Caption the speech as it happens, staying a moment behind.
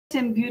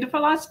in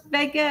beautiful Las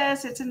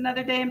Vegas. It's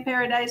another day in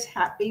paradise.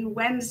 Happy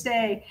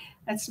Wednesday.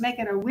 Let's make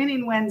it a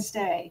winning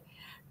Wednesday.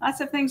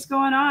 Lots of things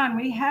going on.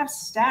 We have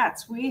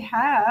stats. We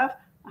have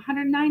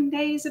 109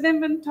 days of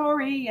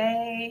inventory.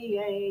 Yay,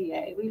 yay,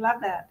 yay. We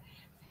love that.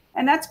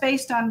 And that's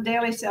based on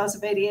daily sales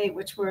of 88,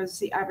 which was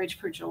the average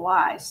for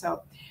July.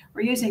 So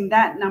we're using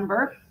that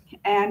number,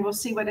 and we'll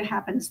see what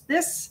happens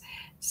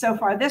so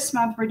far this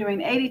month. We're doing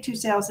 82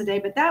 sales a day,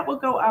 but that will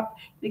go up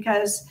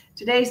because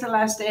today's the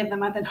last day of the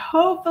month, and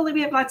hopefully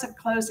we have lots of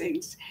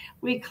closings.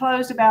 We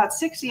closed about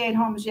 68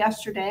 homes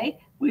yesterday.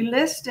 We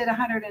listed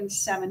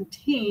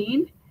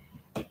 117,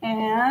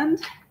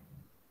 and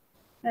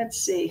let's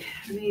see.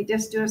 Let me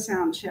just do a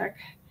sound check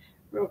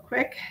real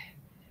quick.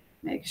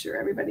 Make sure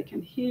everybody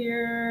can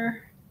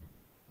hear.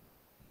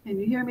 Can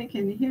you hear me?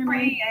 Can you hear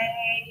me?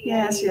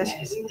 Yes, yes,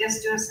 yes. We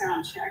just do a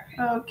sound check.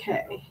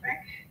 Okay.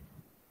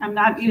 I'm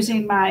not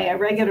using my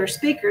regular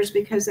speakers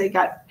because they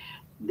got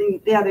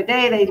the other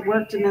day they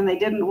worked and then they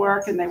didn't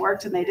work, and they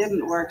worked and they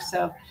didn't work.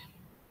 So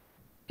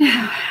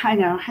I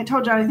know. I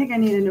told you I think I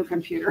need a new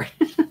computer.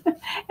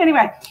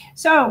 Anyway,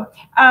 so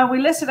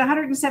we listed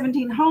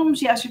 117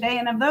 homes yesterday,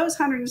 and of those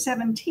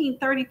 117,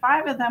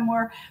 35 of them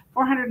were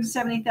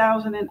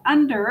 470,000 and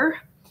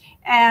under,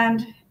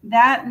 and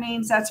that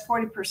means that's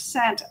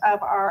 40%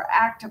 of our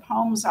active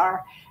homes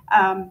are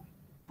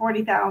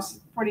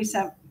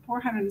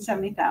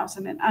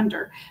 470,000 and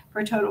under, for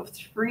a total of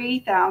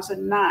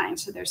 3,009.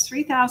 So there's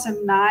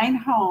 3,009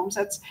 homes.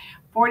 That's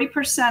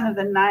 40% of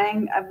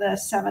the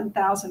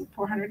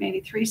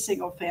 7,483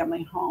 single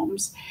family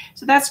homes.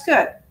 So that's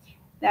good.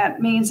 That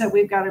means that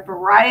we've got a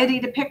variety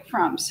to pick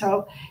from.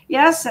 So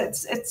yes,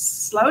 it's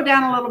slowed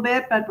down a little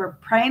bit, but we're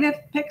praying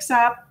it picks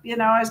up. You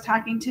know, I was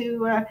talking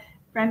to a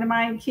friend of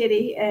mine,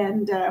 Kitty,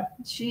 and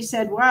she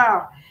said,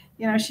 wow,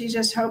 you know, she's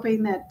just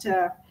hoping that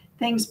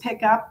things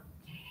pick up.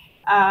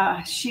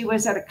 She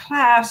was at a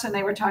class and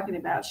they were talking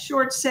about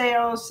short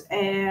sales,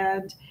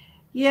 and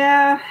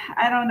yeah,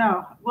 I don't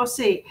know. We'll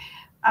see.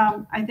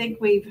 I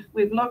think we've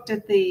looked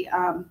at the,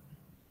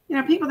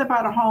 people that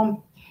bought a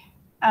home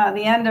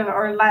the end of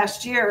or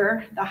last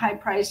year, the high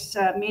price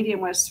median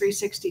was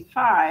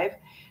 365.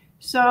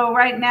 So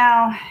right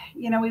now,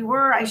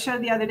 I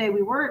showed the other day,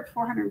 we were at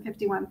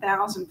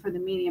 451,000 for the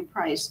median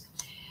price,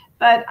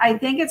 but I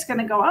think it's going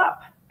to go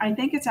up. I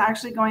think it's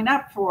actually going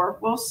up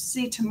we'll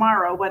see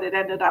tomorrow what it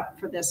ended up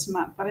for this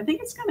month, but I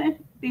think it's going to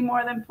be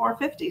more than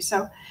 450.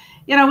 So,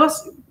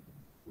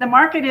 the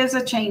market is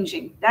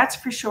changing. That's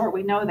for sure.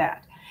 We know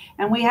that.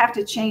 And we have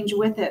to change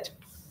with it.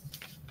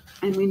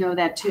 And we know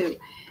that too.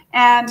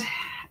 And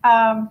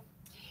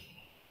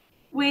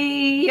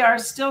we are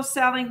still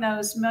selling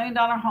those $1 million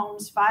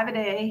homes 5 a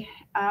day.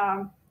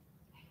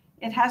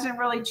 It hasn't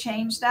really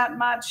changed that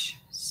much.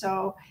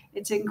 So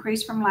it's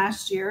increased from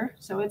last year.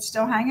 So it's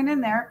still hanging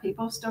in there.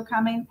 People still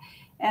coming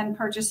and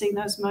purchasing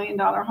those $1 million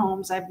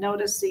homes. I've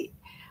noticed in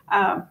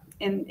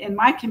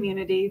my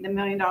community, the $1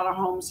 million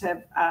homes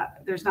have,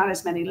 there's not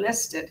as many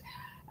listed.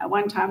 At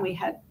one time we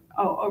had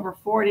over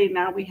 40.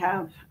 Now we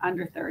have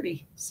under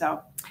 30.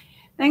 So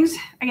things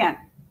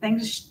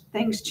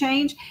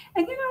change,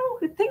 and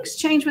things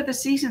change with the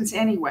seasons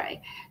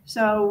anyway.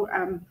 So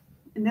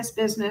in this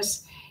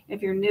business,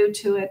 if you're new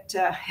to it,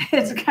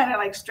 it's kind of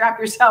like strap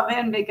yourself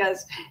in,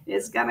 because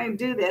it's going to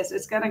do this.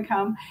 It's going to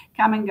come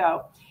and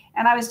go.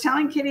 And I was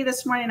telling Kitty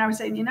this morning, I was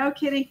saying,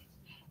 Kitty,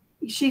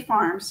 she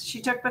farms.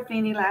 She took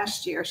Buffini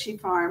last year. She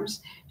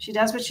farms. She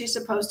does what she's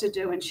supposed to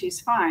do, and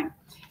she's fine.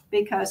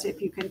 Because if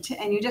you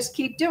continue, and you just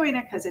keep doing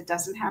it, because it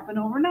doesn't happen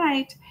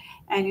overnight,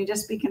 and you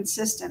just be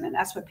consistent, and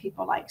that's what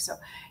people like. So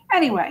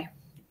anyway,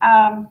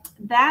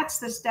 that's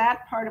the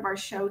stat part of our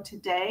show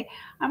today.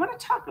 I want to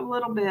talk a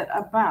little bit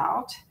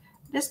about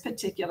this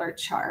particular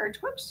chart.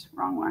 Whoops,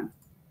 wrong one.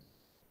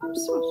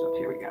 Oops,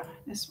 here we go.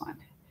 This one.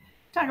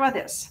 Talk about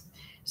this.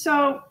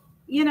 So,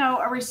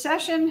 a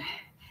recession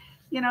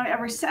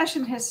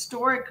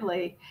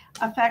historically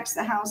affects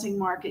the housing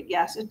market.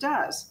 Yes, it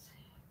does.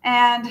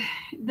 And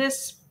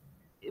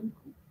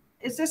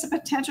is this a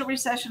potential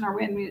recession or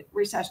win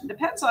recession?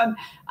 Depends on,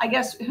 I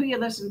guess, who you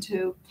listen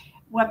to,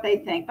 what they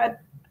think.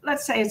 But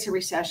let's say it's a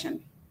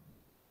recession.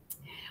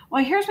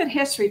 Well, here's what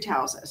history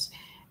tells us,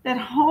 that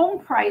home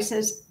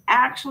prices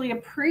actually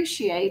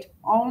appreciate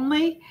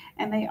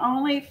they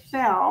only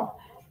fell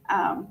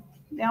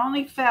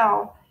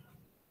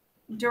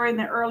during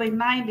the early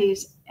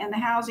 90s and the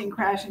housing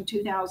crash in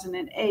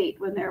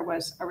 2008 when there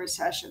was a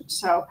recession.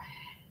 So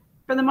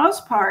for the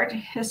most part,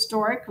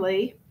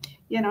 historically,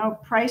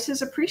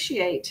 prices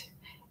appreciate,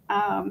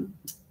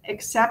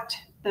 except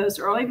those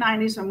early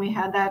 90s when we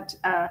had that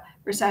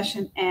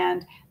recession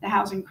and the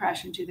housing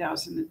crash in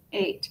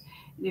 2008.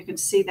 And you can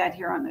see that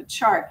here on the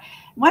chart.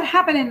 What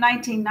happened in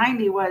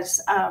 1990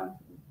 was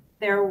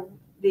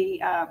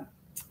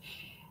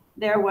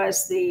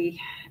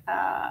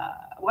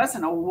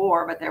wasn't a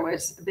war, but there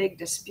was a big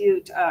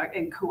dispute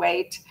in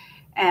Kuwait,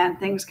 and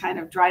things kind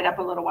of dried up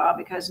a little while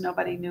because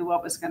nobody knew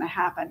what was going to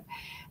happen.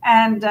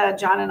 And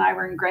John and I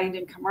were ingrained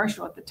in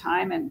commercial at the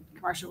time, and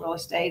commercial real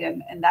estate,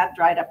 and that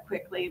dried up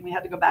quickly, and we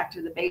had to go back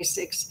to the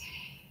basics.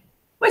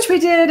 which we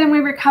did, and we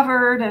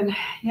recovered. And,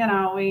 you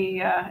know, we,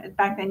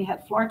 back then you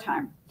had floor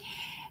time.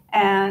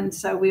 And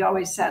so we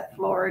always sat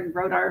floor and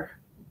wrote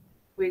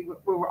we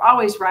were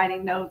always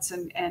writing notes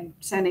and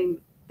sending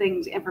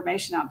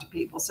information out to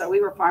people. So we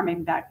were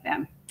farming back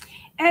then.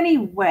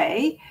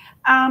 Anyway,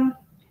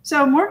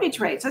 so mortgage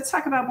rates, let's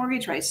talk about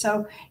mortgage rates.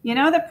 So, you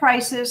know, the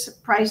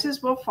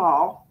prices will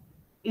fall,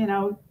 you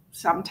know,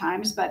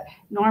 sometimes, but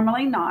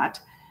normally not.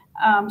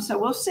 So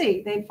we'll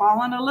see. They've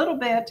fallen a little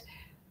bit,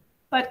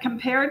 but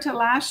compared to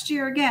last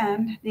year,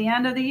 again, the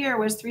end of the year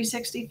was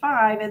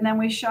 365, and then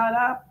we shot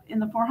up in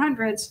the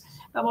 400s.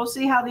 But we'll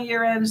see how the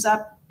year ends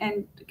up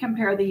and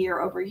compare the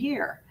year over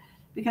year,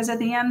 because at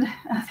the end,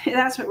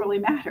 that's what really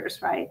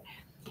matters, right?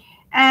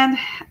 And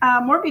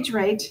mortgage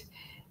rate,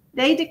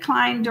 they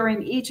declined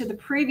during each of the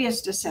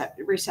previous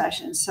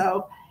recessions.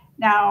 So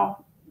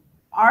now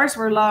ours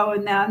were low,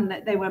 and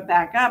then they went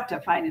back up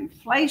to fight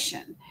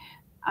inflation.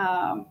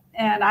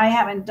 And I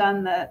haven't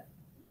done the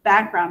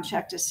background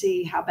check to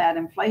see how bad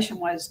inflation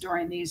was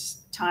during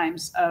these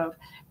times of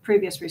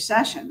previous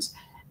recessions,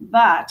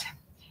 but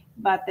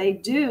they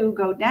do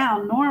go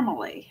down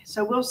normally.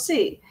 So we'll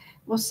see.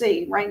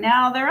 Right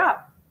now they're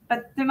up,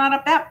 but they're not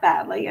up that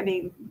badly. I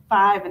mean,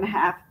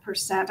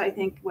 5.5%, I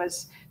think,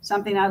 was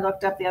something I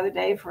looked up the other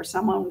day for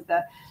someone with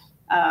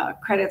a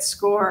credit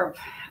score of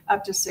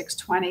up to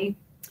 620.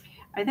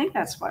 I think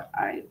that's what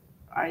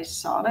I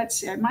saw. Let's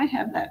see. I might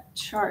have that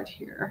chart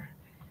here.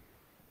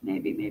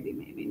 Maybe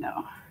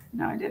no.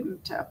 No, I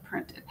didn't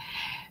print it.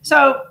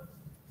 So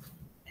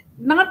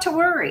not to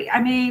worry. I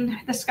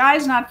mean, the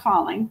sky's not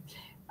falling.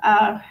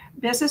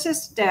 Business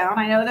is down.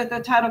 I know that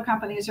the title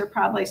companies are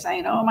probably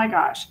saying, oh my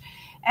gosh.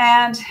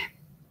 And,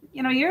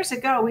 you know, years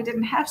ago, we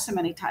didn't have so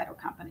many title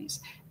companies.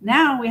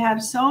 Now we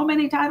have so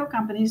many title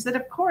companies that,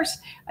 of course,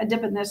 a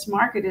dip in this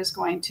market is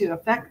going to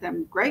affect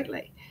them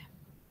greatly.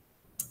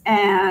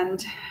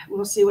 And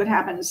we'll see what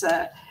happens.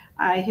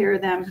 I hear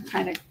them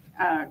kind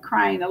of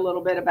crying a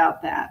little bit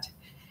about that.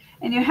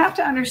 And you have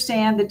to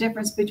understand the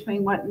difference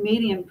between what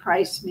median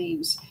price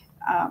means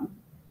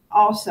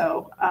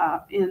also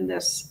in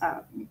this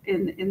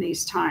in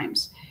these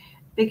times,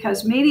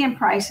 because median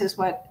price is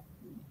what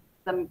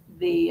the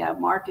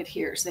market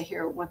hears. They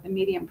hear what the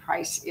median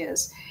price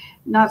is,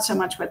 not so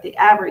much what the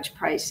average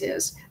price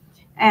is.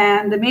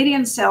 And the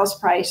median sales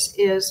price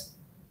is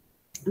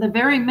the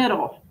very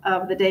middle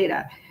of the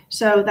data.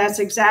 So that's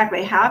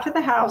exactly half of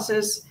the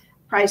houses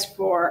priced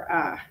for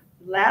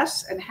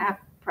less and half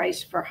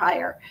priced for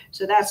higher.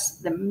 So that's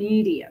the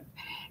median.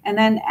 And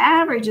then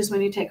average is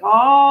when you take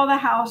all the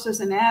houses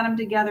and add them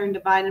together and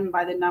divide them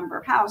by the number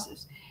of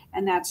houses.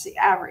 And that's the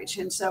average.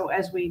 And so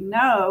as we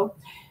know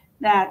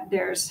that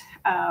there's,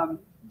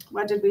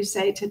 what did we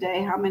say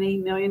today? How many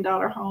 $1 million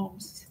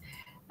homes?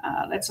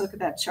 Let's look at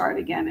that chart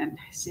again and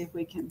see if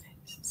we can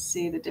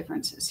see the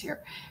differences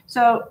here.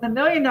 So the $1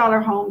 million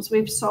homes,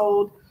 we've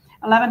sold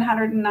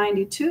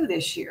 1,192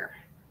 this year.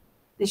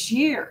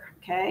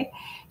 Okay.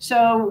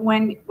 So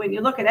when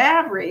you look at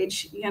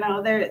average, you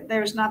know,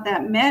 there's not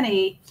that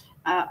many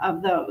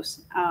of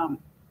those.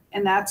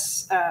 And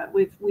that's,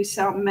 we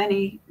sell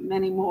many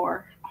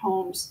more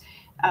homes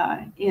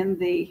in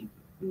the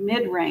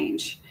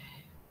mid-range.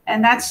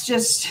 And that's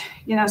just,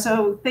 you know,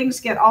 so things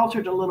get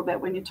altered a little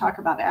bit when you talk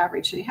about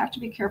average. So you have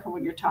to be careful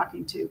when you're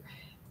talking to,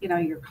 you know,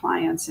 your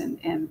clients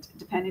and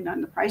depending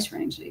on the price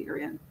range that you're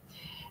in.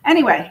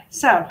 Anyway,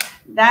 so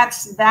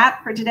that's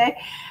that for today.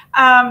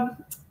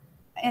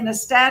 In the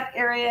stat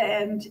area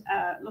and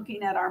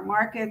looking at our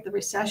market, the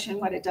recession,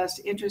 what it does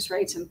to interest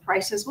rates and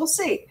prices, we'll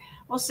see.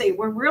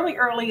 We're really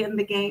early in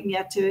the game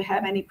yet to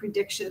have any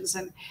predictions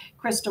and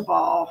crystal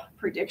ball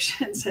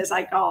predictions, as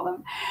I call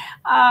them.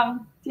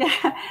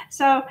 Yeah.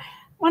 So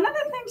one of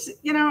the things,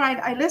 you know,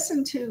 I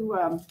listen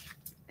to,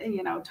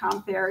 you know,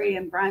 Tom Ferry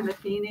and Brian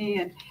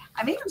Buffini, and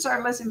I've even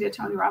started listening to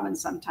Tony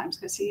Robbins sometimes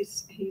because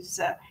he's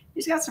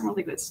got some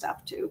really good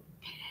stuff too.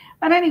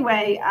 But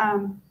anyway,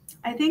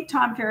 I think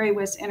Tom Ferry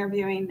was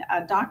interviewing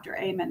Dr.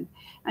 Amen,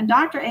 and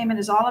Dr. Amen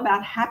is all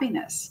about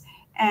happiness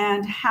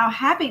and how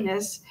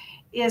happiness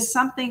is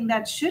something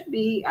that should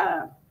be,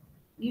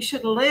 you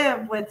should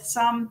live with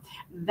some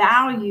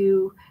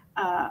value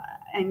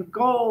and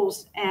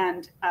goals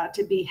and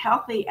to be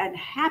healthy and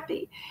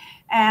happy.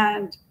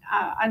 And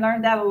I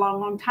learned that a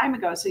long time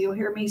ago. So you'll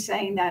hear me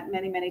saying that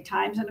many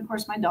times. And of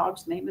course, my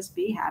dog's name is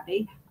Be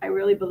Happy. I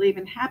really believe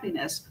in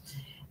happiness.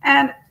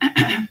 And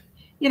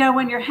you know,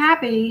 when you're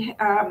happy,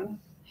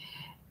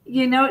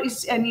 you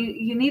notice, and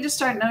you need to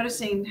start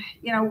noticing,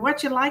 you know,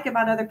 what you like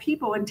about other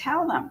people and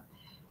tell them,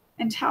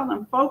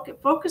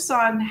 focus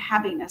on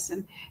happiness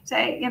and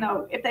say, you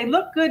know, if they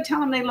look good, tell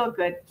them they look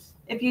good.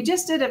 If you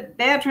just did a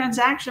bad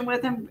transaction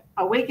with them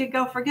a week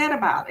ago, forget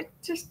about it.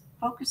 Just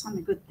focus on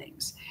the good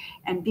things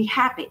and be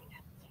happy.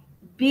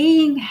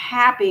 Being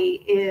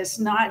happy is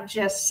not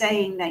just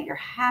saying that you're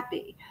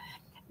happy.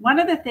 One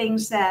of the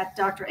things that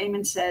Dr.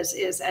 Amen says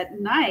is at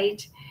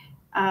night,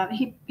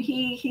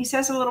 he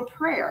says a little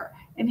prayer,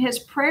 and his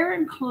prayer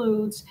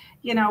includes,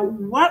 you know,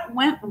 what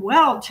went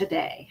well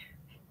today.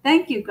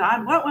 Thank you,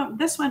 God.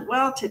 This went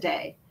well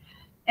today.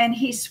 and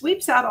he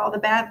sweeps out all the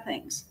bad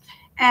things,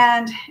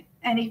 and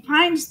he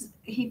finds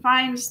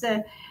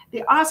the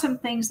awesome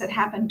things that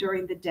happen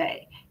during the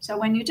day. So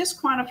when you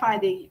just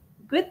quantify the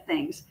good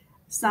things,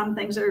 some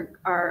things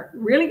are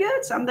really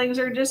good, some things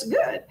are just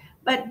good,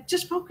 but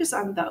just focus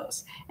on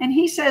those. And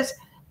he says,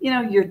 you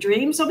know, your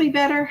dreams will be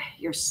better,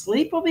 your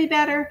sleep will be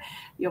better,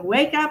 you'll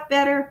wake up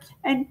better,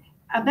 and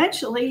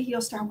eventually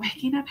you'll start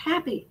waking up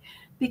happy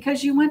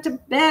because you went to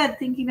bed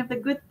thinking of the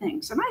good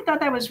things. And I thought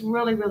that was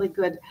really, really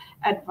good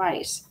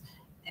advice.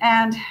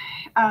 And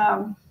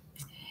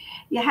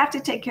you have to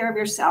take care of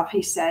yourself,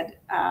 he said.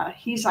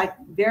 He's like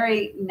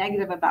very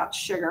negative about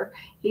sugar.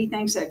 He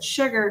thinks that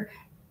sugar,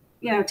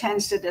 you know,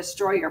 tends to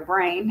destroy your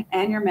brain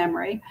and your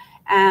memory.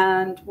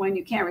 And when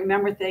you can't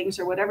remember things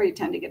or whatever, you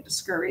tend to get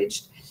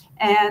discouraged.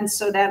 And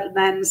so that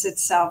lends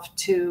itself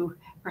to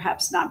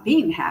perhaps not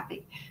being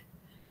happy.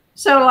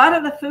 So a lot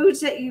of the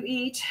foods that you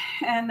eat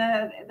and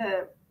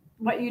the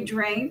what you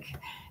drink,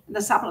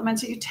 the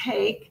supplements that you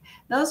take,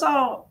 those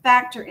all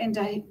factor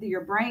into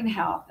your brain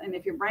health. And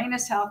if your brain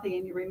is healthy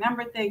and you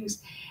remember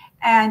things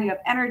and you have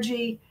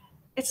energy,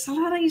 it's a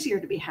lot easier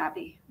to be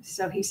happy,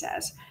 so he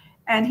says.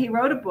 And he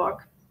wrote a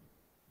book,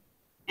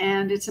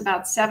 and it's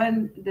about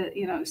 7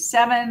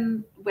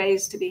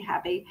 ways to be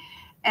happy.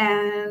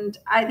 And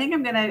I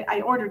think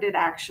I ordered it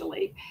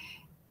actually,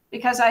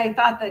 because I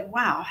thought that,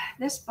 wow,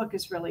 this book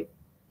is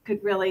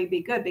could really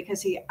be good,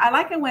 because I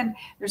like it when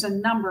there's a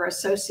number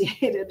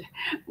associated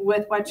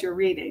with what you're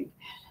reading,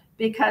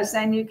 because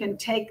then you can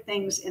take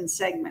things in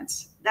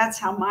segments. That's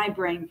how my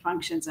brain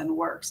functions and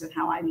works, and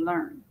how I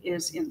learn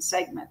is in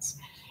segments.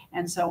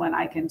 And so when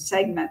I can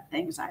segment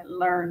things, I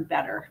learn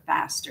better,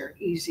 faster,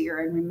 easier,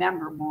 and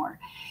remember more.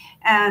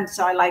 And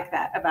so I like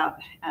that about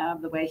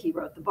the way he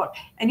wrote the book.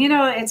 And, you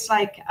know, it's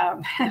like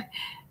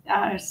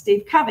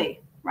Steve Covey,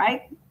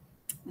 right?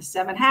 The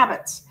 7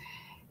 habits,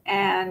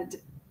 and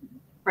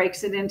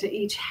breaks it into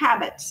each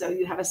habit. So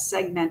you have a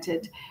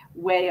segmented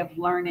way of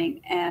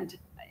learning and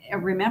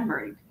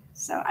remembering.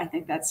 So I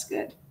think that's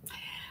good.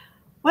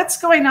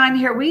 What's going on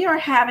here? We are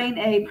having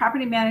a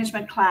property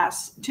management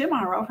class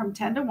tomorrow from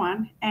 10 to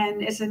 1.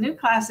 And it's a new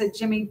class that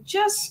Jimmy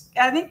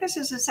I think this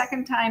is the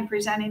second time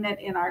presenting it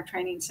in our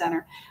training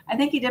center. I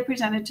think he did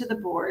present it to the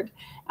board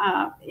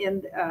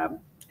in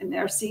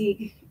their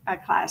CE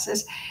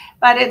classes,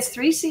 but it's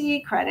 3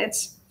 CE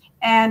credits.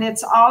 And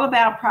it's all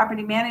about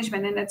property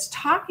management, and it's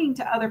talking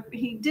to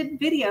he did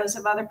videos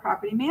of other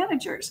property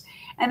managers,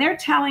 and they're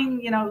telling,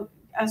 you know,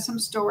 some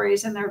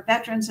stories, and they're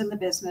veterans in the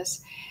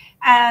business.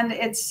 And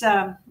it's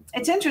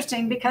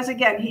interesting because,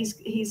 again,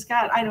 he's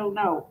got, I don't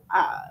know,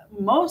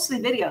 mostly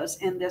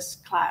videos in this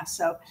class.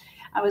 So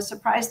I was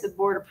surprised the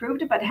board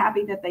approved it, but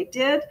happy that they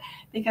did,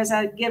 because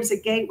that gives a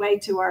gateway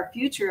to our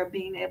future of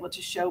being able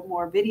to show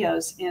more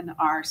videos in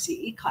our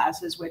CE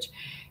classes, which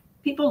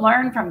people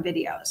learn from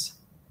videos.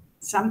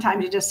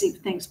 Sometimes you just see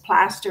things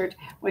plastered,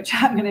 which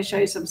I'm going to show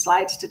you some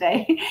slides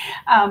today.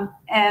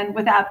 And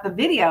without the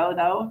video,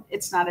 though,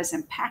 it's not as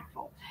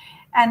impactful.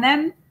 And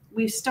then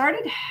we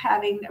started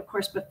having, of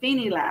course,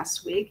 Buffini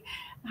last week.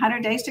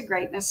 100 Days to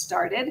Greatness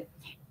started.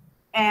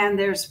 And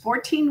there's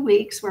 14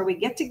 weeks where we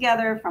get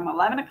together from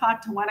 11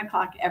 o'clock to 1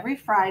 o'clock every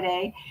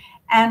Friday.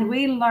 And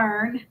we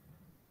learn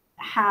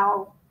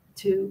how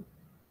to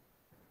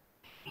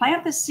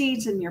plant the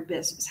seeds in your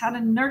business, how to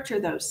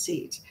nurture those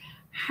seeds,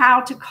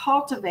 how to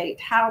cultivate,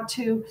 how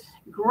to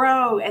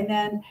grow, and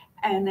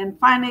then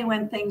finally,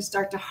 when things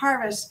start to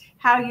harvest,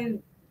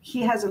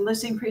 he has a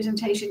listing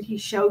presentation. He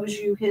shows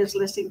you his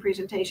listing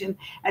presentation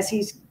as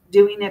he's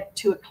doing it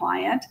to a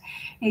client.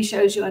 He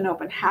shows you an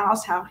open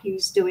house, how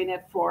he's doing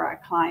it for a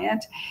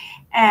client.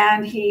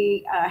 And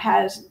he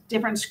has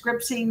different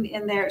scripts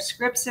in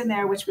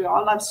there, which we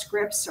all love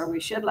scripts, or we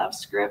should love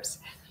scripts,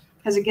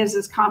 because it gives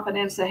us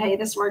confidence that, hey,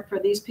 this worked for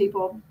these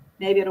people,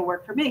 maybe it'll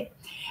work for me.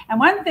 And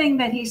one thing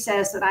that he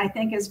says that I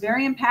think is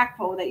very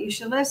impactful that you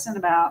should listen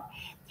about: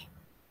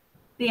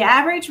 the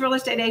average real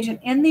estate agent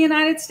in the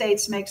United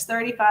States makes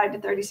 $35,000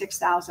 to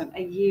 $36,000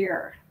 a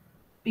year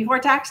before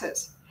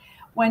taxes.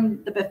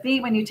 When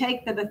you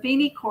take the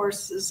Buffini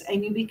courses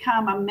and you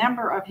become a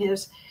member of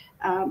his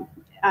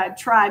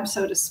tribe,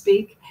 so to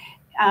speak,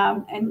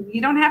 and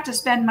you don't have to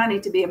spend money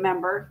to be a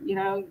member, you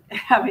know,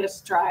 of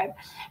his tribe.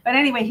 But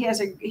anyway, he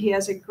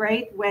has a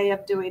great way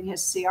of doing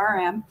his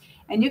CRM,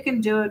 and you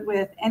can do it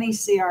with any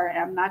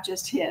CRM, not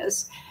just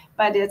his.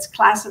 But it's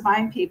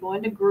classifying people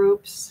into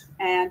groups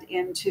and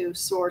into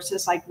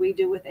sources, like we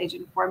do with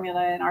Agent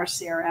Formula in our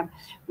CRM.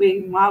 We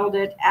modeled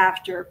it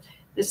after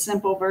the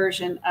simple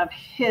version of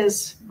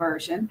his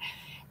version,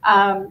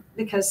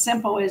 because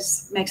simple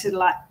makes it a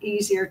lot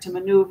easier to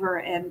maneuver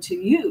and to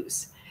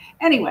use.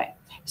 Anyway,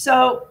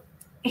 so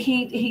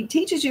he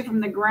teaches you from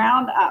the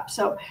ground up.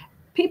 So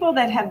people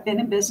that have been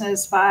in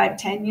business 5,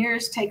 10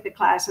 years take the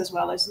class, as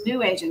well as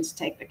new agents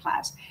take the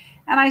class.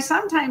 And I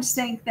sometimes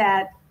think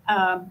that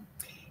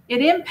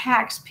it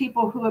impacts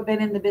people who have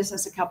been in the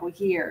business a couple of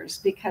years,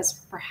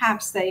 because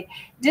perhaps they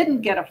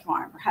didn't get a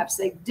farm, perhaps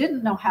they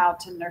didn't know how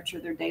to nurture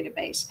their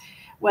database,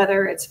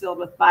 whether it's filled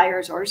with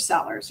buyers or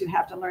sellers. You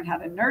have to learn how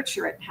to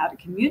nurture it, how to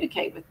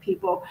communicate with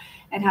people,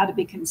 and how to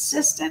be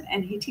consistent.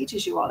 And he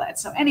teaches you all that.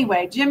 So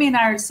anyway, Jimmy and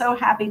I are so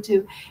happy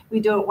we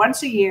do it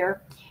once a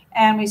year.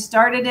 And we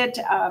started it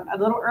a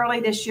little early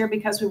this year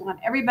because we want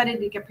everybody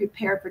to get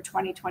prepared for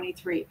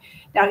 2023.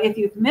 Now, if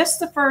you've missed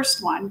the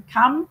first one,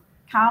 come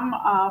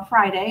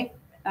Friday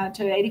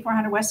to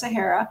 8400 West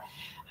Sahara,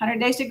 100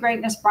 Days to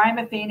Greatness, Brian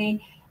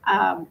Buffini.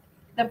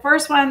 The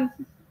first one,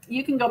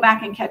 you can go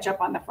back and catch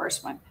up on the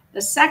first one.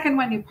 The second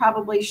one, you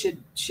probably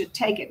should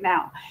take it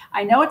now.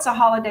 I know it's a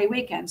holiday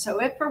weekend, so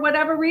if for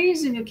whatever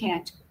reason you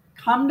can't,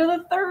 come to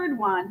the third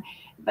one,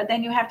 but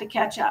then you have to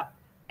catch up.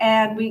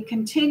 And we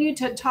continue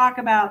to talk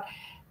about,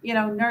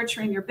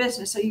 nurturing your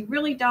business, so you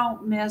really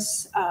don't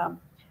miss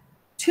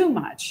too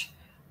much.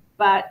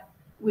 But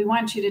we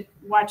want you to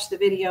watch the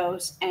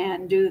videos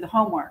and do the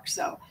homework.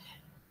 So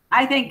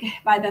I think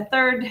by the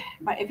third,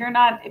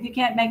 if you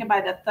can't make it by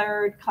the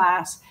third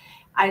class,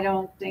 I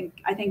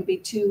think it'd be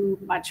too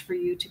much for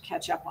you to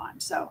catch up on.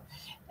 So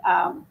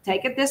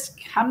take it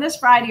come this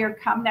Friday or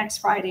come next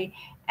Friday,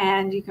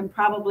 and you can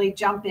probably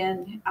jump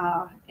in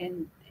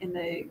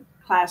the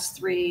class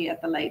 3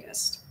 at the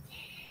latest.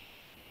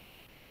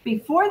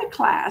 Before the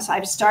class,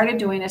 I've started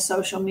doing a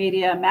social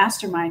media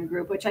mastermind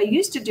group, which I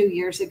used to do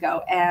years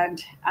ago,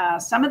 and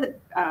some of the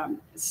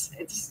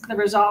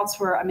results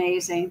were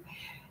amazing.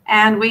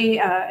 And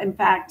we, in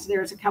fact,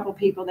 there's a couple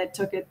people that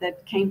took it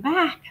that came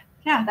back.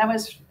 Yeah, that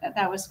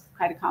was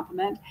quite a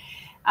compliment.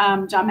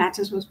 John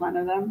Mattis was one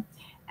of them,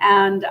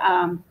 and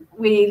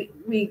we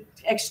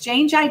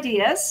exchanging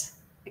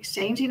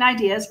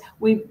ideas.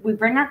 We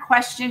bring our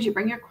questions. You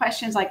bring your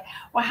questions like,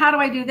 well, how do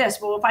I do this?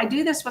 Well, if I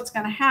do this, what's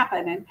going to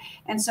happen?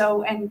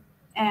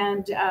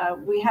 And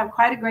we have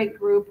quite a great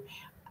group,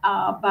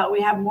 but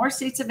we have more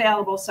seats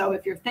available. So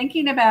if you're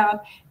thinking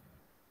about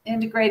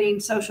integrating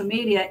social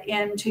media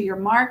into your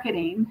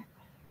marketing,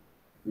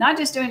 not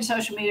just doing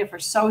social media for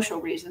social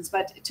reasons,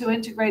 but to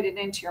integrate it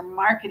into your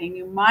marketing,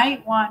 you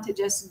might want to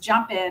just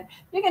jump in.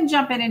 You can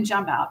jump in and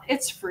jump out.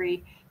 It's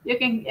free. You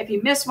can, if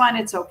you miss one,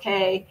 it's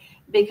okay,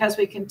 because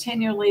we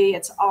continually,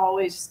 it's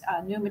always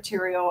new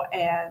material,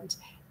 and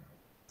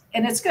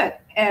it's good.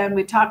 And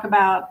we talk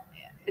about,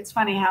 it's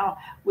funny how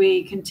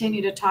we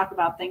continue to talk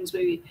about things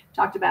we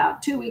talked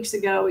about 2 weeks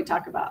ago, we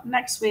talk about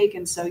next week.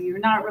 And so you're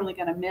not really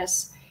going to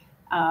miss,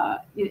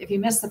 if you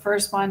miss the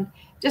first one,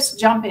 just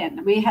jump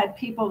in. We had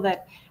people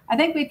that, I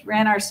think we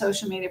ran our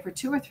social media for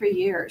 2 or 3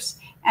 years,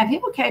 and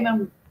people came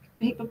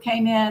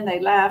in, they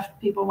left,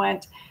 people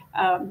went,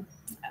 some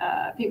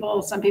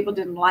people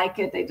didn't like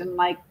it. They didn't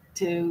like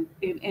to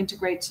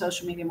integrate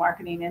social media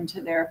marketing into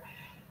their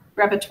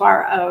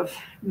repertoire of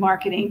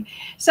marketing.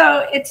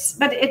 So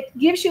but it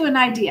gives you an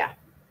idea,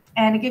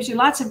 and it gives you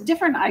lots of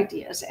different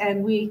ideas.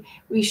 And we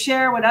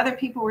share what other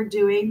people were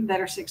doing that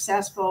are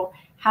successful,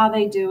 how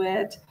they do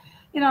it,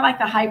 like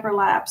the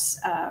hyperlapse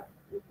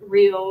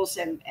reels.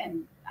 And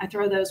I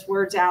throw those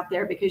words out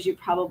there because you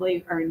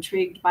probably are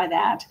intrigued by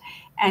that,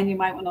 and you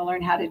might want to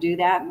learn how to do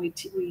that. And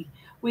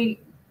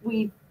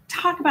we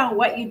talk about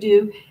what you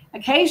do.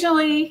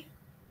 Occasionally,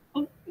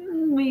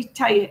 we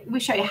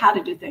show you how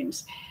to do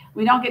things.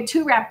 We don't get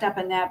too wrapped up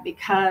in that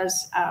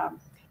because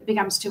it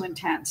becomes too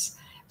intense.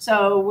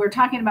 So we're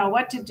talking about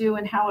what to do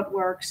and how it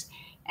works,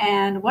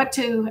 and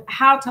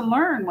how to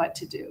learn what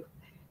to do.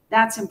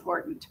 That's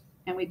important,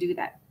 and we do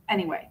that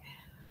anyway.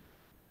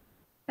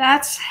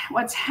 That's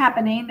what's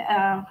happening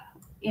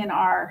in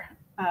our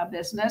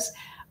business.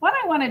 What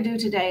I want to do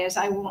today is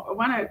I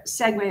want to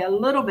segue a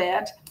little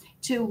bit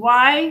to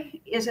why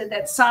is it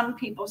that some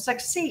people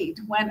succeed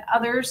when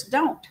others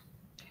don't?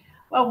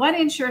 Well, what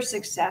ensures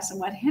success and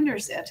what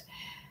hinders it?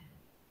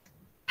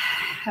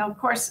 Of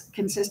course,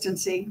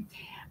 consistency,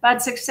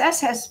 but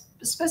success has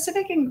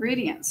specific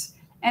ingredients.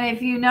 And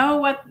if you know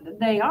what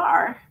they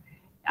are,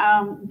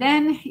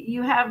 then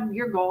you have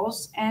your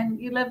goals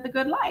and you live the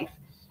good life.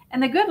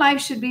 And the good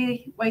life should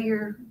be what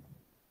you're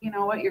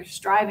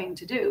striving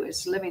to do,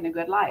 is living a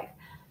good life.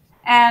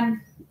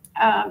 And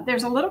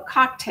there's a little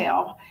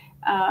cocktail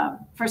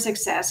for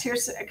success.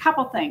 Here's a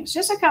couple things,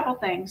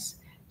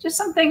 just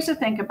some things to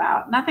think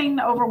about. Nothing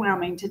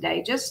overwhelming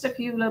today, just a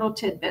few little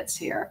tidbits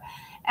here.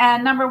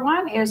 And number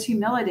one is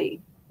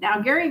humility. Now,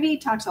 Gary Vee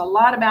talks a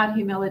lot about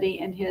humility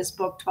in his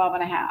book, 12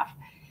 and a Half,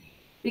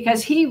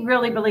 because he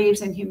really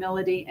believes in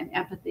humility and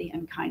empathy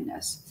and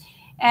kindness.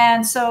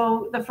 And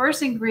so the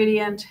first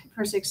ingredient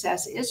for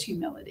success is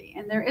humility.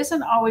 And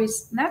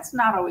that's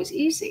not always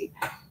easy.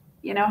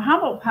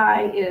 Humble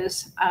pie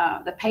is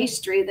the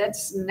pastry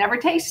that's never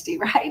tasty,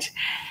 right?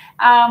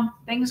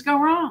 Things go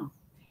wrong.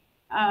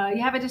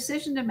 You have a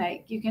decision to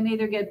make. You can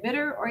either get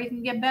bitter or you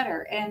can get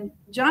better. And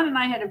John and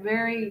I had a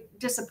very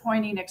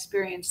disappointing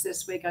experience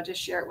this week. I'll just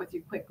share it with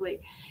you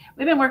quickly.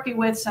 We've been working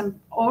with some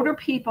older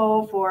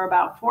people for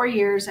about 4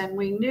 years, and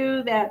we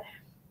knew that,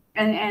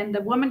 and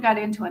the woman got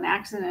into an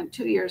accident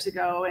 2 years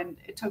ago, and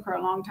it took her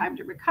a long time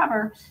to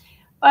recover.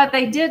 But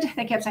they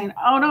kept saying,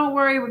 oh, don't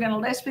worry, we're going to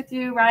list with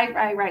you.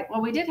 Right.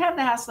 Well, we did have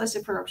the house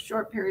listed for a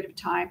short period of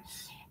time,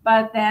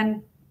 but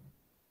then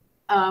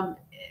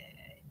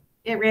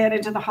it ran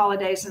into the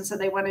holidays, and so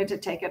they wanted to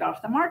take it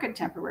off the market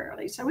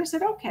temporarily. So we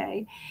said,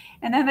 okay.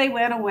 And then they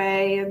went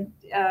away, and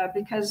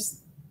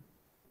because,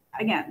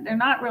 again, they're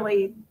not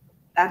really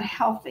that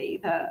healthy,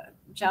 the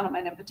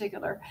gentleman in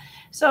particular.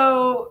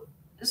 So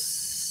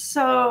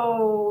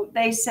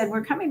they said,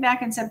 we're coming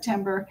back in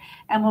September,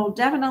 and we'll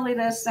definitely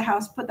list the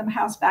house, put the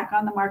house back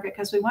on the market,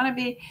 because we want to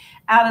be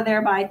out of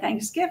there by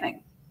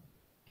Thanksgiving.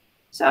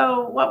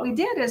 So what we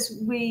did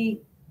is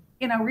we,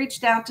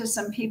 reached out to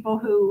some people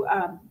who,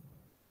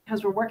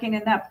 because we're working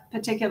in that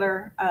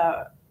particular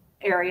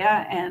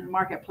area and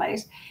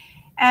marketplace.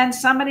 And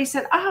somebody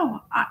said,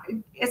 oh,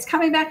 it's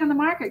coming back on the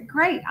market.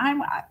 Great.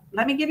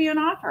 Let me give you an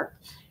offer.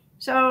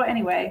 So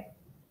anyway,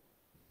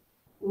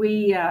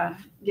 we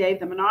gave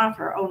them an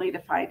offer, only to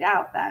find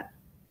out that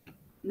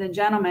the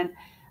gentleman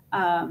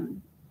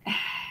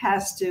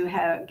has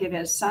to give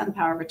his son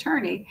power of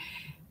attorney.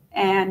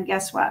 And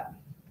guess what?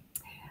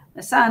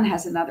 The son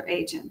has another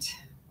agent.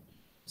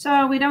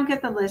 So we don't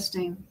get the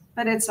listing,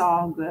 but it's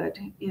all good,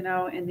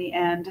 in the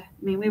end. I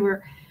mean,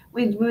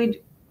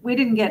 we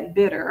didn't get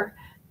bitter,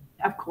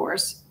 of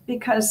course,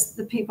 because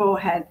the people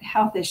had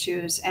health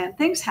issues and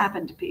things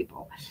happened to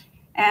people.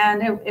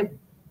 And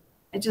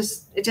it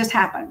just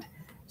happened.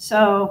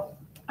 So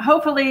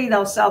hopefully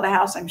they'll sell the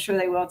house. I'm sure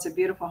they will. It's a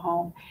beautiful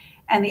home.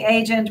 And the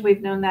agent,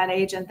 we've known that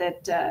agent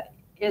that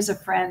is a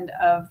friend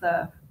of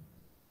the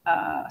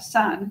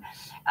son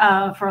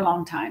for a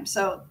long time.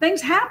 So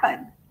things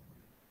happen.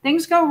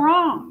 Things go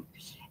wrong.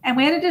 And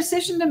we had a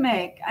decision to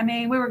make. I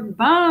mean, we were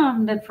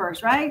bummed at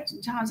first, right?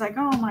 John's like,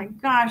 oh my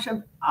gosh,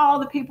 of all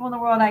the people in the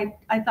world,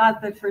 I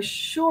thought that for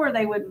sure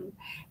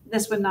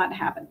this would not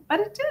happen. But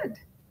it did.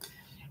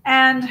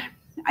 And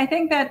I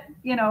think that,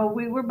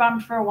 we were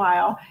bummed for a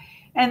while.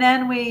 And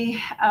then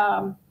we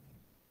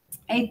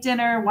ate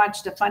dinner,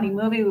 watched a funny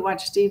movie. We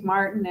watched Steve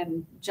Martin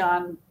and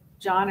John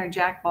or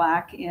Jack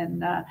Black in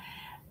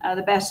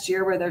The Best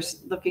Year, where they're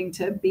looking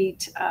to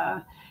beat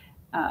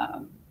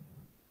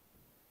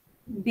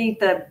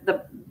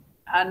the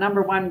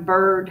number one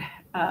bird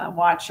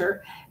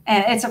watcher.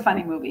 And it's a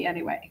funny movie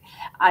anyway.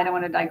 I don't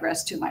want to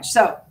digress too much.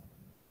 So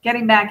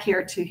getting back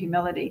here to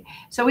humility.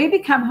 So we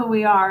become who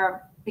we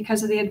are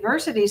because of the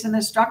adversities and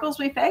the struggles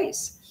we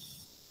face.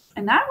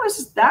 And that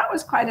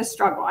was quite a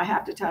struggle, I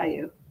have to tell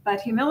you.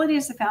 But humility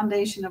is the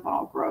foundation of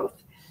all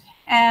growth.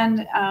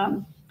 And,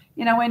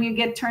 when you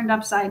get turned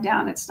upside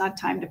down, it's not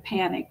time to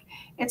panic.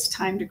 It's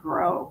time to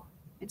grow.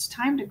 It's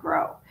time to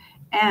grow.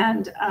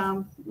 And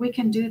we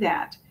can do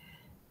that.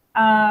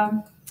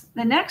 The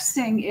next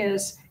thing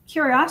is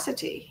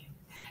curiosity.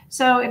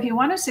 So if you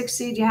want to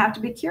succeed, you have to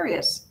be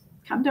curious.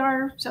 Come to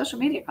our social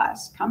media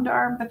class. Come to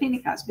our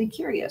Buffini class. Be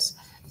curious.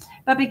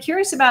 But be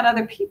curious about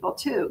other people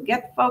too.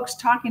 Get folks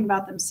talking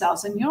about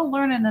themselves, and you'll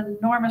learn an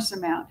enormous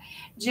amount.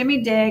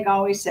 Jimmy Dague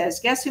always says,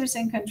 guess who's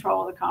in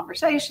control of the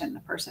conversation? The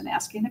person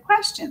asking the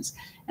questions.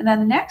 And then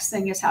the next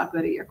thing is, how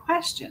good are your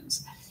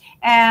questions?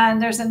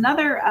 And there's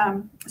another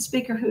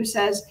speaker who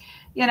says,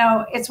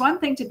 it's one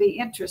thing to be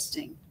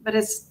interesting, but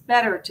it's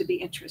better to be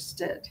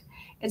interested.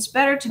 It's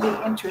better to be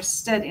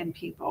interested in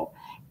people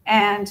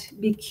and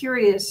be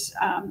curious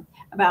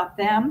about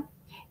them.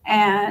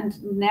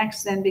 And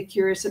next, then be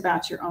curious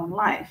about your own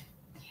life.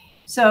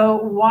 So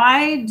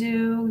why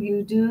do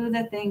you do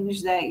the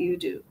things that you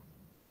do?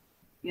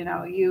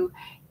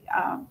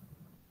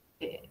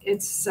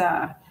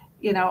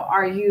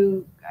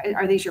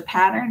 Are these your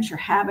patterns, your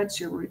habits,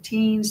 your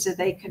routines? Do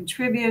they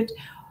contribute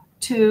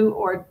to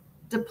or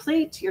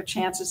deplete your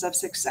chances of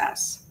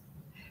success?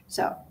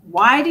 So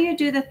why do you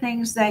do the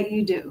things that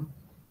you do?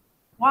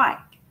 Why?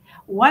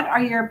 What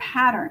are your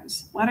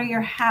patterns? What are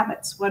your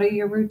habits? What are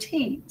your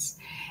routines?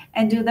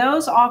 And do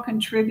those all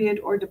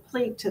contribute or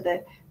deplete to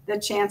the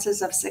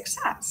chances of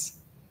success?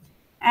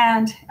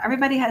 And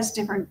everybody has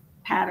different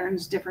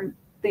patterns, different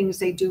things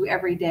they do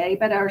every day,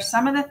 but are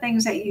some of the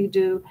things that you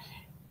do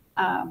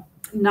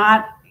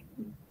not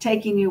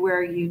taking you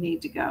where you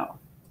need to go?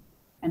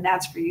 And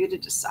that's for you to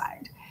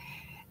decide.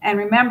 And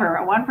remember,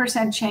 a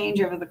 1%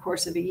 change over the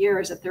course of a year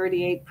is a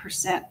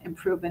 38%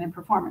 improvement in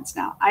performance.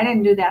 Now, I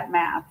didn't do that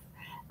math.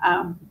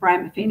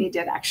 Brian Buffini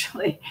did,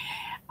 actually.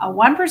 A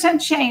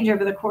 1% change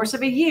over the course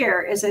of a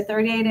year is a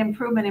 38%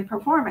 improvement in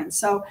performance.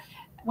 So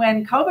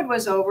when COVID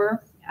was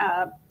over,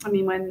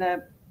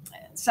 when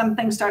some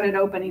things started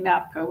opening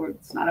up,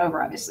 it's not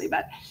over, obviously,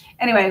 but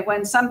anyway,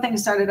 when some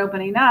things started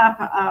opening up,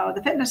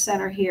 the fitness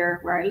center here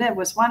where I live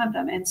was one of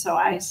them. And so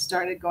I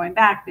started going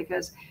back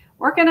because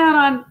working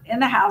out in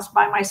the house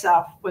by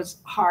myself was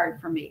hard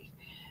for me.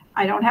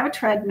 I don't have a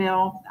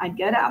treadmill. I'd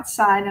get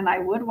outside and I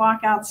would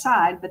walk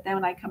outside, but then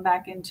when I come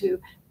back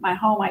into my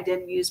home, I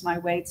didn't use my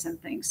weights and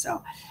things.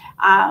 So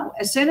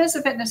as soon as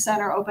the fitness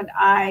center opened,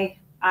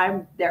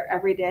 I'm there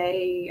every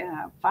day,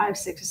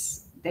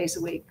 5-6 days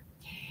a week.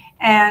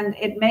 And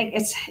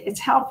it's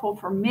helpful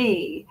for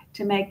me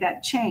to make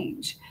that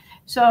change.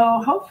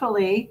 So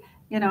hopefully,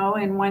 in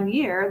 1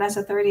 year, that's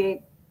a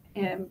 38%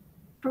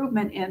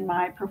 improvement in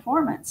my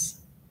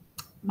performance,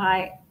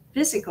 my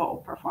physical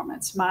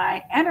performance,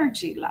 my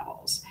energy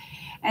levels.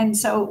 And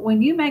so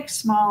when you make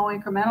small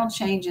incremental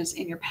changes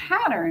in your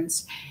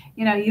patterns,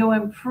 you'll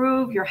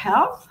improve your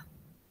health,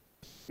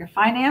 your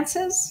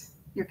finances,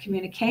 your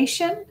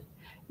communication,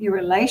 your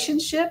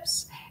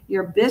relationships,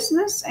 your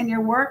business and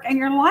your work and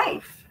your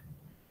life,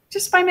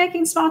 just by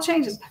making small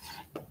changes.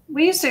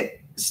 We used to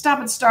stop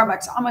at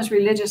Starbucks almost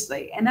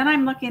religiously. And then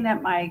I'm looking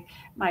at my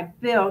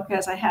bill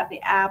because I have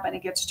the app and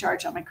it gets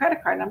charged on my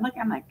credit card. And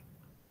I'm like,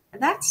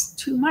 that's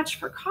too much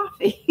for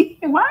coffee.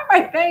 Why am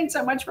I paying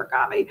so much for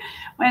coffee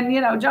when,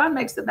 John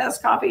makes the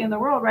best coffee in the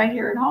world right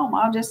here at home?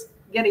 I'll just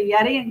get a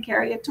Yeti and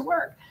carry it to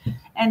work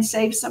and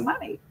save some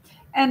money.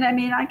 And I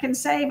mean, I can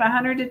save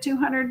 $100 to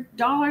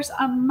 $200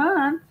 a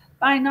month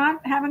by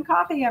not having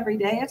coffee every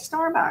day at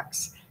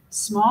Starbucks.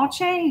 Small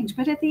change,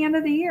 but at the end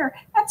of the year,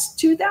 that's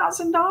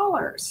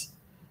 $2,000.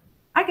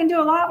 I can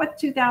do a lot with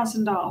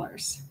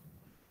 $2,000.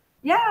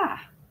 Yeah,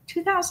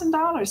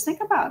 $2,000.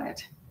 Think about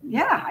it.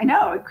 Yeah, I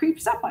know. It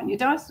creeps up on you,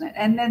 doesn't it?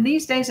 And then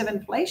these days of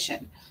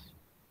inflation,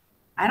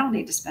 I don't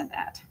need to spend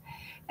that.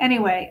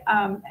 Anyway,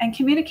 and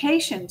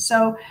communication.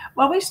 So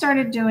what we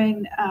started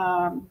doing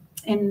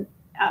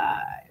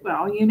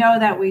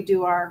that we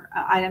do our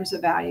items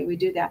of value. We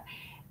do that.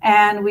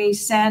 And we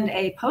send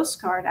a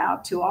postcard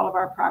out to all of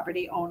our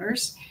property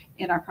owners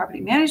in our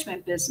property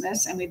management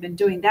business. And we've been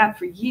doing that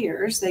for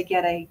years. They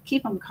get a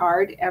keep 'em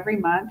card every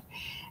month.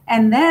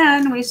 And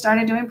then we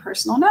started doing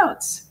personal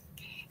notes.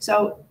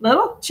 So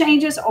little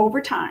changes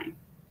over time.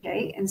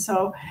 Okay. And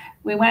so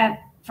we went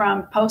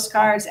from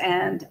postcards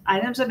and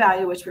items of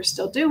value, which we're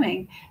still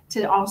doing,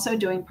 to also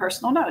doing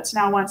personal notes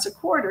now once a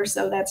quarter.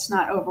 So that's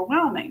not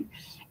overwhelming.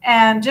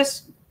 And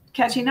just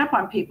catching up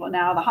on people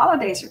now. The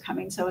holidays are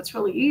coming, so it's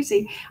really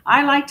easy.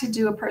 I like to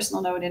do a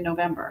personal note in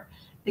November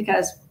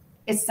because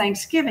it's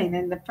Thanksgiving.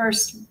 In the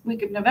first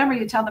week of November,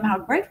 you tell them how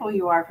grateful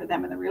you are for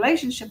them and the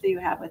relationship that you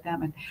have with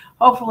them. And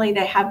hopefully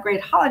they have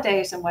great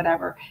holidays and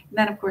whatever. And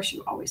then, of course,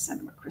 you always send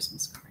them a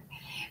Christmas card.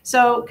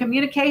 So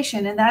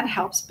communication, and that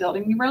helps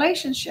building your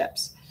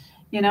relationships.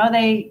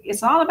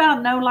 It's all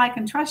about know, like,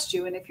 and trust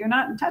you. And if you're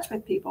not in touch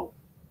with people,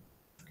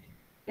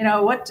 and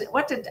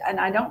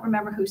I don't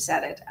remember who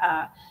said it.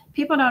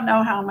 People don't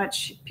know how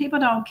much, people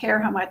don't care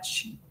how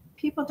much,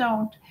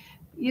 no,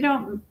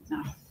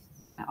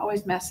 I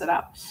always mess it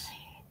up.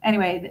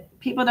 Anyway,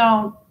 people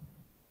don't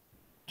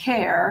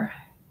care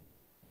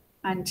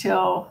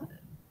until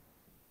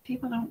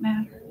people don't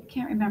matter. I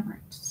can't remember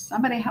it.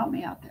 Somebody help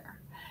me out there.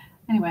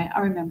 Anyway,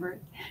 I'll remember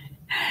it.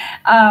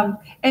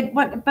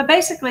 But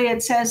basically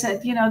it says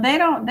that, they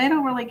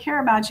don't really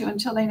care about you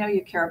until they know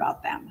you care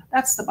about them.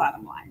 That's the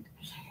bottom line.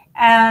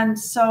 And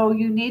so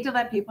you need to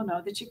let people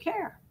know that you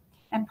care.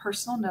 And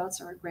personal notes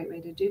are a great way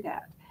to do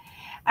that.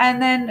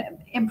 And then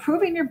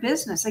improving your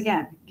business.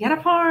 Again, get a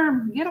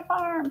farm.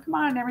 Come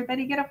on,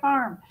 everybody, get a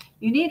farm.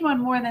 You need one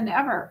more than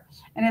ever.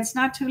 And it's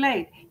not too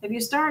late. If you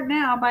start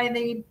now, by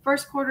the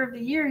first quarter of the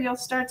year, you'll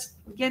start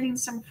getting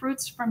some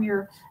fruits from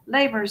your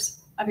labors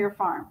of your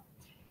farm.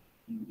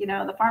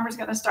 The farmer's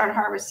going to start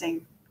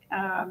harvesting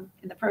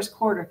in the first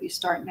quarter if you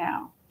start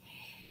now.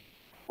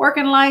 Work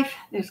and life,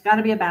 there's got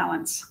to be a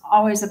balance,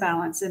 always a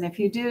balance. And if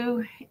you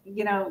do,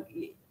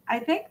 I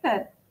think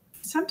that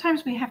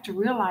sometimes we have to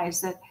realize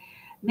that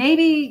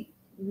maybe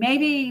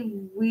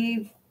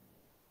we've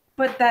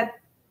put that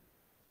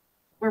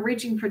we're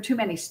reaching for too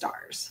many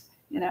stars.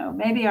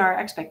 Maybe our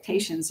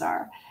expectations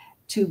are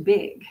too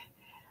big.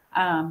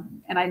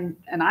 And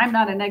I'm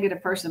not a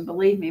negative person,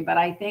 believe me, but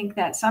I think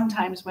that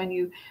sometimes when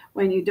you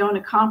don't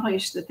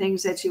accomplish the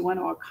things that you want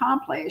to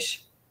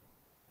accomplish,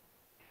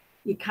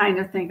 you kind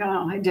of think,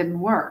 oh, it didn't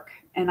work.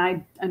 And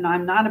I'm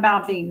not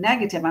about being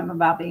negative. I'm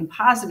about being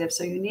positive.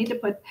 So you need to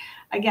put,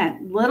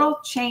 again,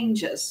 little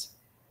changes.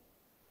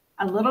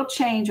 A little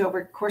change over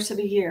the course of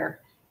a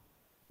year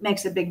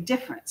makes a big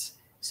difference.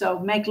 So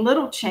make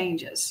little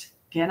changes.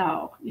 You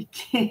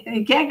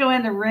can't go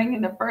in the ring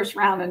in the first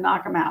round and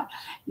knock them out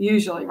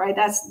usually, right?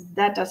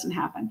 That doesn't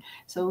happen.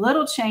 So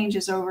little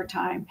changes over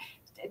time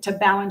to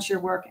balance your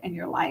work and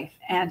your life.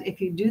 And if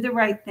you do the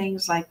right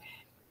things, like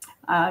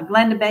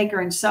Glenda Baker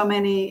and so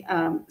many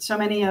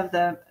of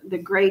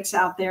the greats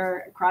out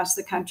there across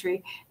the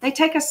country, they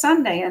take a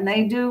Sunday and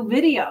they do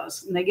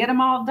videos and they get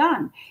them all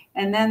done.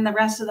 And then the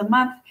rest of the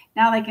month,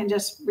 now they can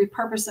just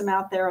repurpose them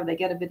out there, or they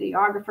get a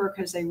videographer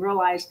because they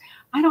realize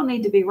I don't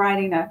need to be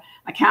writing a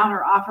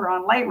counter offer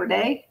on Labor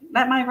Day.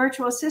 Let my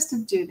virtual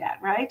assistant do that,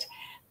 right?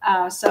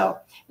 So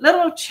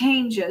little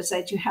changes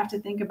that you have to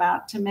think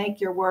about to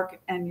make your work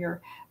and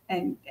your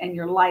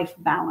life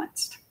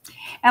balanced.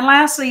 And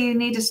lastly, you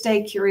need to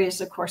stay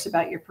curious, of course,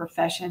 about your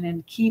profession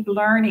and keep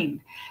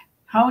learning,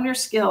 hone your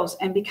skills,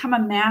 and become a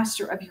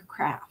master of your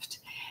craft.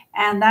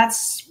 And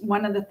that's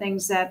one of the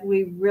things that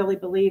we really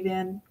believe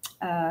in,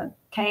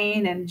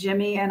 Kane and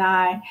Jimmy and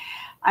I.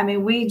 I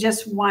mean, we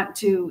just want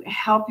to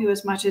help you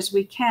as much as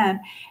we can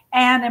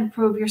and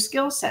improve your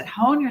skill set,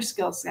 hone your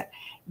skill set,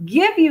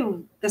 give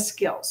you the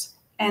skills,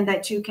 and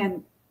that you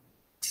can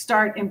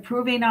start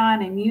improving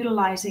on and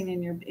utilizing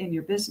in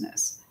your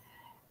business.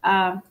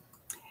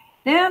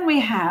 Then we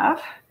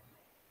have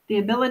The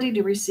ability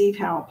to receive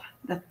help.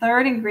 The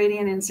third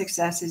ingredient in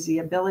success is the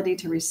ability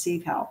to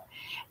receive help.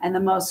 And the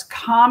most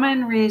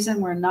common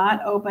reason we're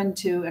not open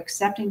to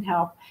accepting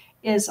help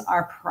is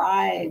our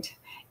pride,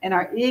 and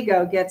our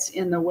ego gets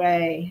in the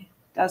way,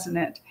 doesn't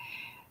it?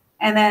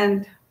 And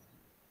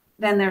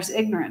then there's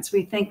ignorance.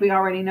 We think we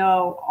already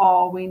know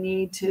all we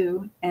need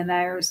to, and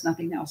there's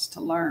nothing else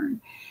to learn.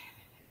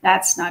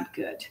 That's not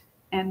good.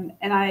 And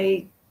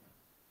I,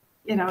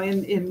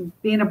 in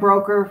being a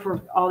broker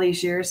for all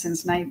these years,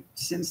 since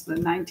the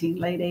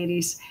late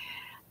 80s,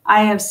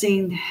 I have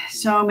seen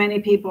so many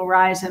people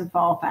rise and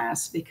fall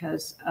fast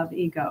because of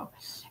ego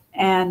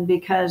and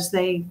because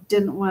they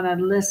didn't want to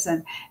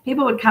listen.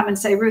 People would come and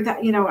say, Ruth,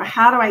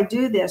 how do I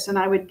do this? And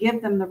I would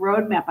give them the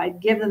roadmap.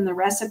 I'd give them the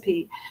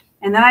recipe.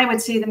 And then I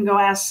would see them go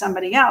ask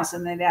somebody else,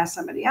 and they'd ask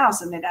somebody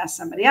else, and they'd ask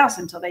somebody else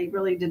until they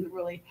really didn't.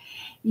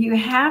 You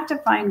have to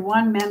find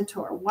one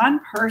mentor, one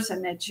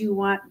person that you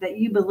want, that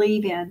you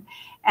believe in,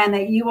 and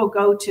that you will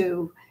go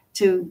to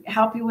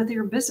help you with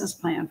your business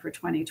plan for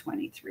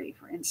 2023,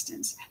 for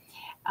instance.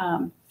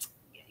 Come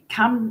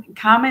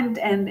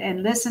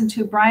and listen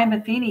to Brian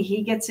Buffini.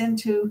 He gets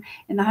into,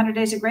 in the 100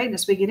 Days of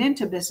Greatness, we get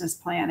into business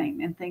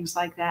planning and things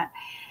like that.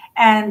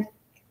 And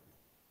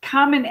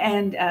come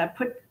and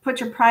put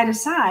your pride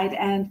aside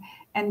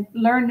and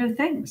learn new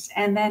things,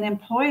 and then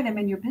employ them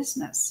in your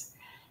business.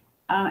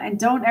 And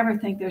don't ever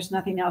think there's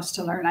nothing else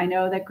to learn. I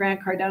know that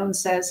Grant Cardone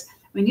says,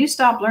 when you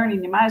stop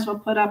learning, you might as well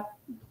put up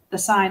the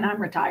sign,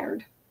 I'm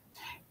retired,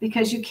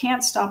 because you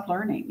can't stop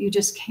learning. You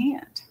just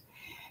can't.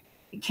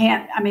 You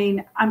can't. I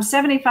mean, I'm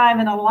 75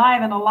 and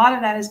alive, and a lot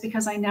of that is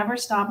because I never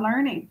stop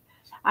learning.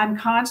 I'm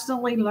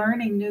constantly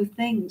learning new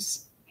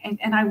things.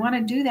 And I want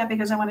to do that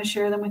because I want to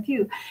share them with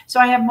you.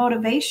 So I have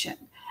motivation.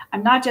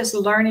 I'm not just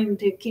learning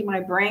to keep my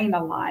brain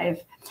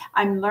alive.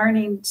 I'm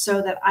learning so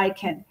that I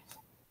can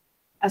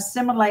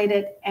assimilate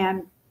it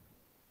and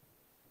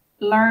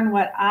learn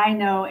what I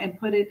know and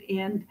put it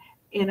in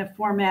a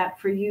format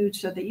for you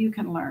so that you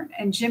can learn.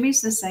 And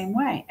Jimmy's the same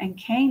way. And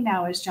Kane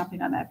now is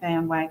jumping on that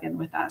bandwagon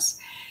with us.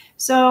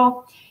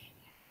 So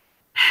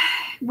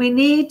we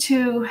need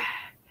to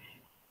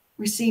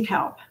receive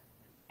help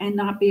and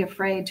not be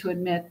afraid to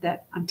admit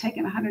that I'm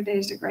taking 100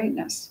 Days to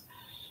Greatness.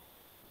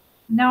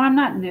 No, I'm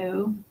not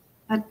new,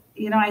 but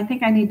I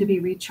think I need to be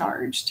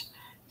recharged.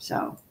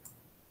 So,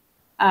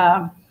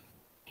 and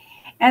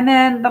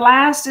then the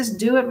last is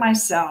do it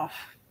myself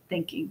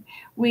thinking.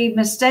 We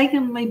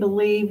mistakenly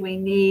believe we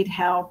need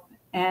help,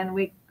 and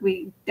we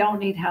don't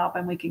need help,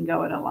 and we can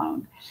go it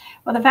alone.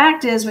 Well, the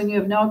fact is, when you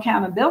have no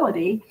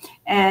accountability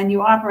and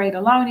you operate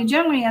alone, you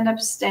generally end up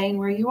staying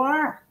where you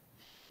are.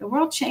 The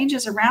world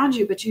changes around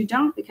you, but you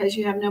don't, because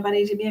you have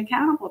nobody to be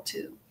accountable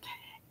to.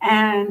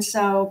 And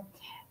so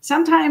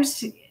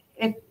sometimes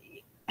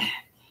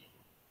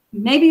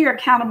maybe you're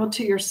accountable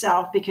to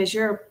yourself because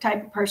you're a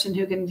type of person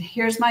who can,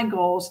 here's my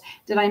goals.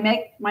 Did I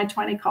make my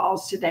 20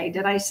 calls today?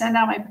 Did I send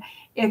out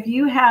if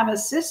you have a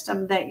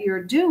system that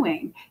you're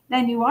doing,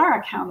 then you are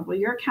accountable.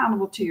 You're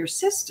accountable to your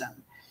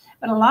system.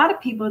 But a lot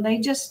of people,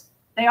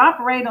 they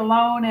operate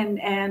alone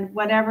and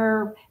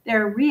whatever,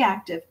 they're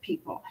reactive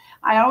people.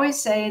 I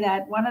always say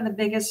that one of the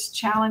biggest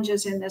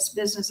challenges in this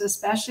business,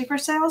 especially for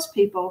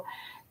salespeople,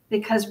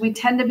 because we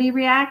tend to be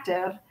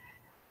reactive,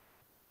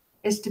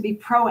 is to be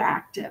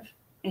proactive.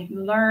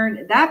 And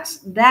learn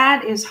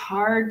that is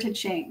hard to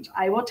change.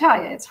 I will tell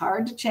you, it's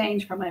hard to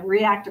change from a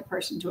reactive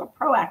person to a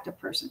proactive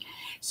person.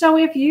 So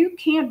if you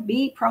can't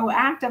be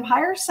proactive,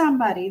 hire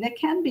somebody that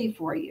can be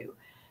for you.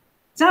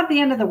 It's not the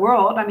end of the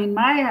world. I mean,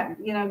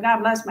 God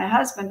bless my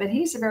husband, but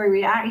he's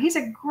he's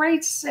a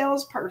great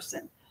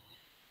salesperson,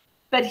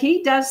 but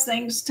he does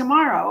things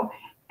tomorrow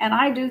and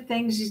I do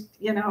things,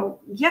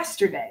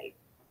 yesterday.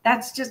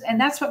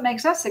 That's what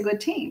makes us a good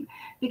team,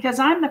 because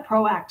I'm the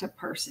proactive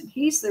person.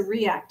 He's the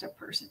reactive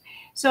person.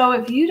 So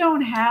if you're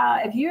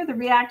the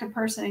reactive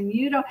person and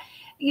you don't,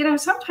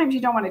 sometimes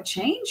you don't want to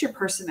change your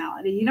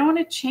personality. You don't want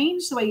to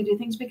change the way you do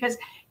things because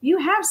you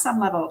have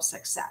some level of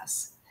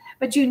success,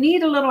 but you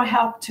need a little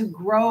help to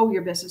grow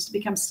your business, to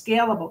become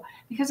scalable,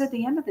 because at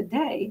the end of the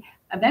day,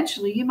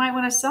 eventually you might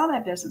want to sell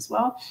that business.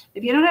 Well,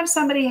 if you don't have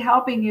somebody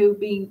helping you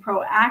being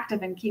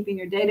proactive and keeping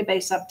your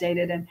database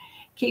updated and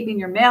keeping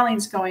your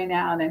mailings going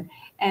out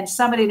and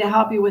somebody to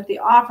help you with the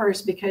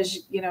offers because,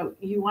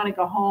 you want to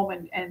go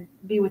home and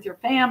be with your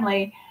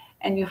family,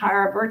 and you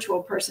hire a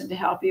virtual person to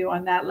help you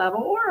on that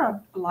level, or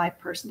a live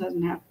person.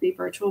 Doesn't have to be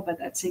virtual, but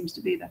that seems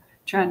to be the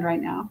trend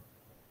right now.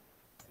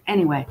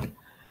 Anyway,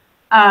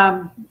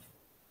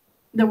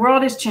 the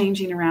world is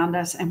changing around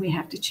us and we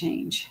have to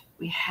change.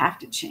 We have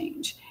to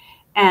change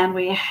and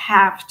we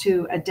have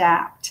to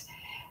adapt.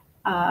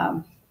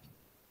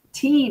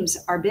 Teams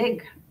are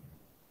big.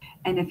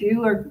 And if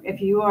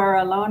you are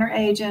a loner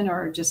agent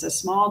or just a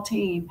small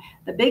team,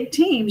 the big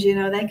teams,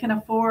 they can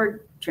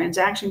afford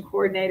transaction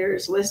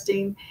coordinators,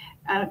 listing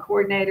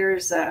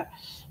coordinators,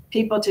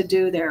 people to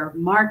do their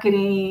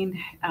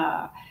marketing.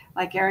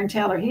 Like Aaron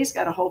Taylor, he's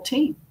got a whole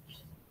team.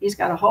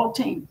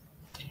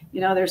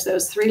 There's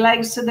those three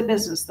legs to the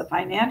business: the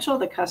financial,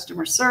 the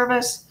customer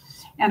service,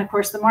 and of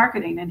course the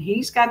marketing, and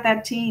he's got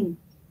that team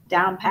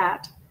down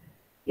pat.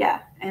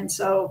 Yeah. And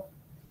so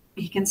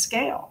he can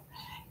scale.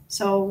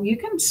 So you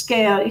can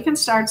scale, you can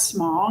start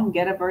small and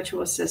get a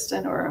virtual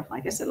assistant, or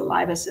like I said, a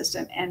live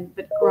assistant,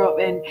 but grow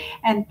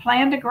and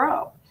plan to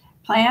grow.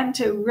 Plan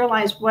to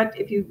realize what,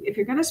 if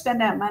you're going to spend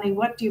that money,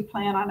 what do you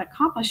plan on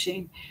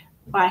accomplishing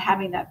by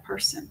having that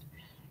person?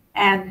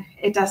 And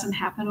it doesn't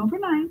happen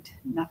overnight.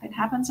 Nothing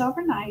happens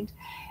overnight.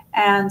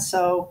 And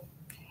so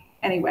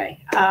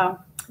anyway,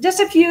 just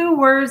a few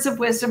words of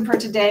wisdom for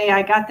today.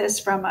 I got this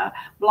from a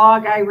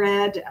blog I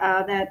read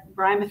that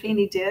Brian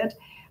Maffini did,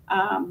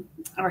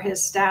 or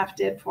his staff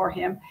did for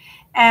him.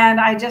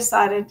 And I just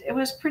thought it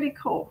was pretty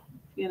cool.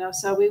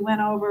 So we went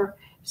over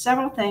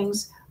several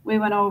things. We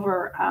went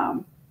over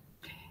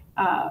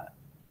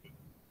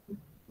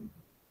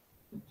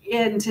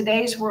in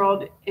today's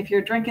world, if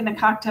you're drinking the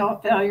cocktail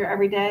of failure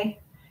every day,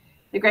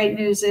 the great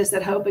news is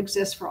that hope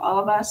exists for all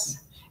of us.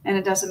 And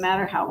it doesn't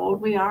matter how old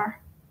we are,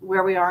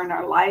 where we are in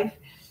our life.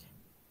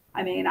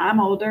 I mean, I'm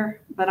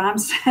older, but I'm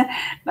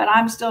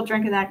still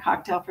drinking that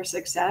cocktail for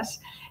success.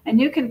 And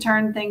you can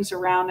turn things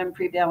around and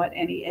prevail at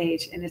any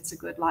age, and it's a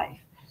good life.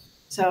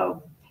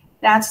 So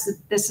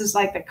this is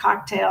like the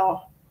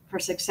cocktail for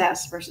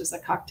success versus the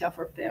cocktail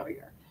for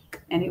failure.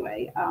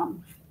 Anyway,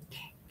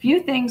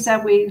 few things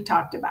that we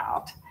talked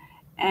about,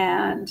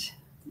 and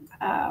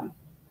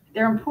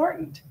they're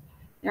important.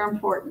 They're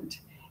important.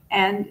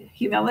 And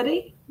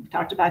humility, we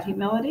talked about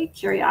humility,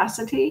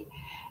 curiosity.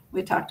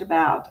 We talked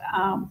about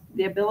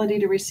the ability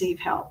to receive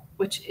help,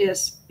 which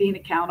is being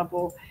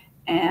accountable,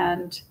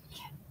 and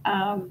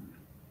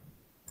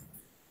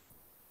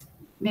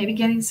maybe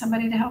getting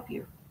somebody to help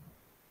you.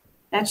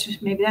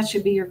 Maybe that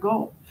should be your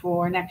goal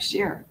for next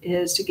year,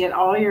 is to get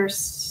all your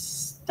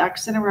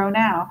ducks in a row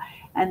now,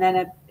 and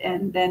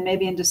then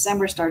maybe in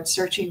December start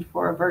searching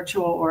for a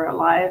virtual or a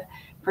live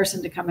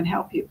person to come and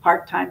help you,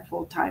 part-time,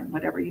 full-time,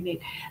 whatever you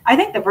need. I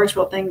think the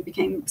virtual thing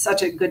became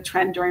such a good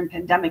trend during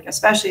pandemic,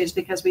 especially is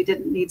because we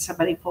didn't need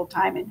somebody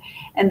full-time,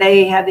 and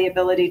they had the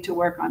ability to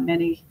work on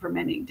for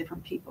many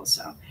different people.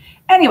 So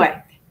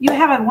anyway, you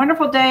have a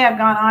wonderful day. I've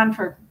gone on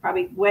for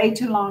probably way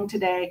too long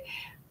today.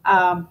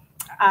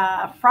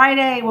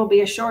 Friday will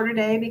be a shorter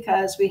day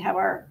because we have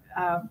our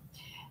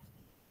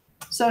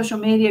social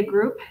media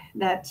group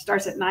that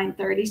starts at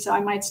 9:30. So I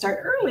might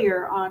start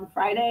earlier on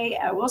Friday.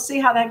 We'll see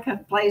how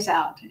that plays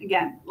out.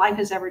 Again, life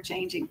is ever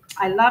changing.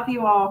 I love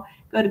you all.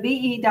 Go to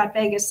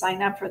be.vegas,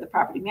 sign up for the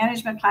property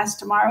management class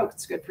tomorrow.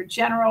 It's good for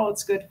general.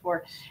 It's good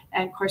for,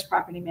 and of course,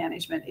 property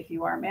management. If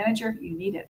you are a manager, you need it.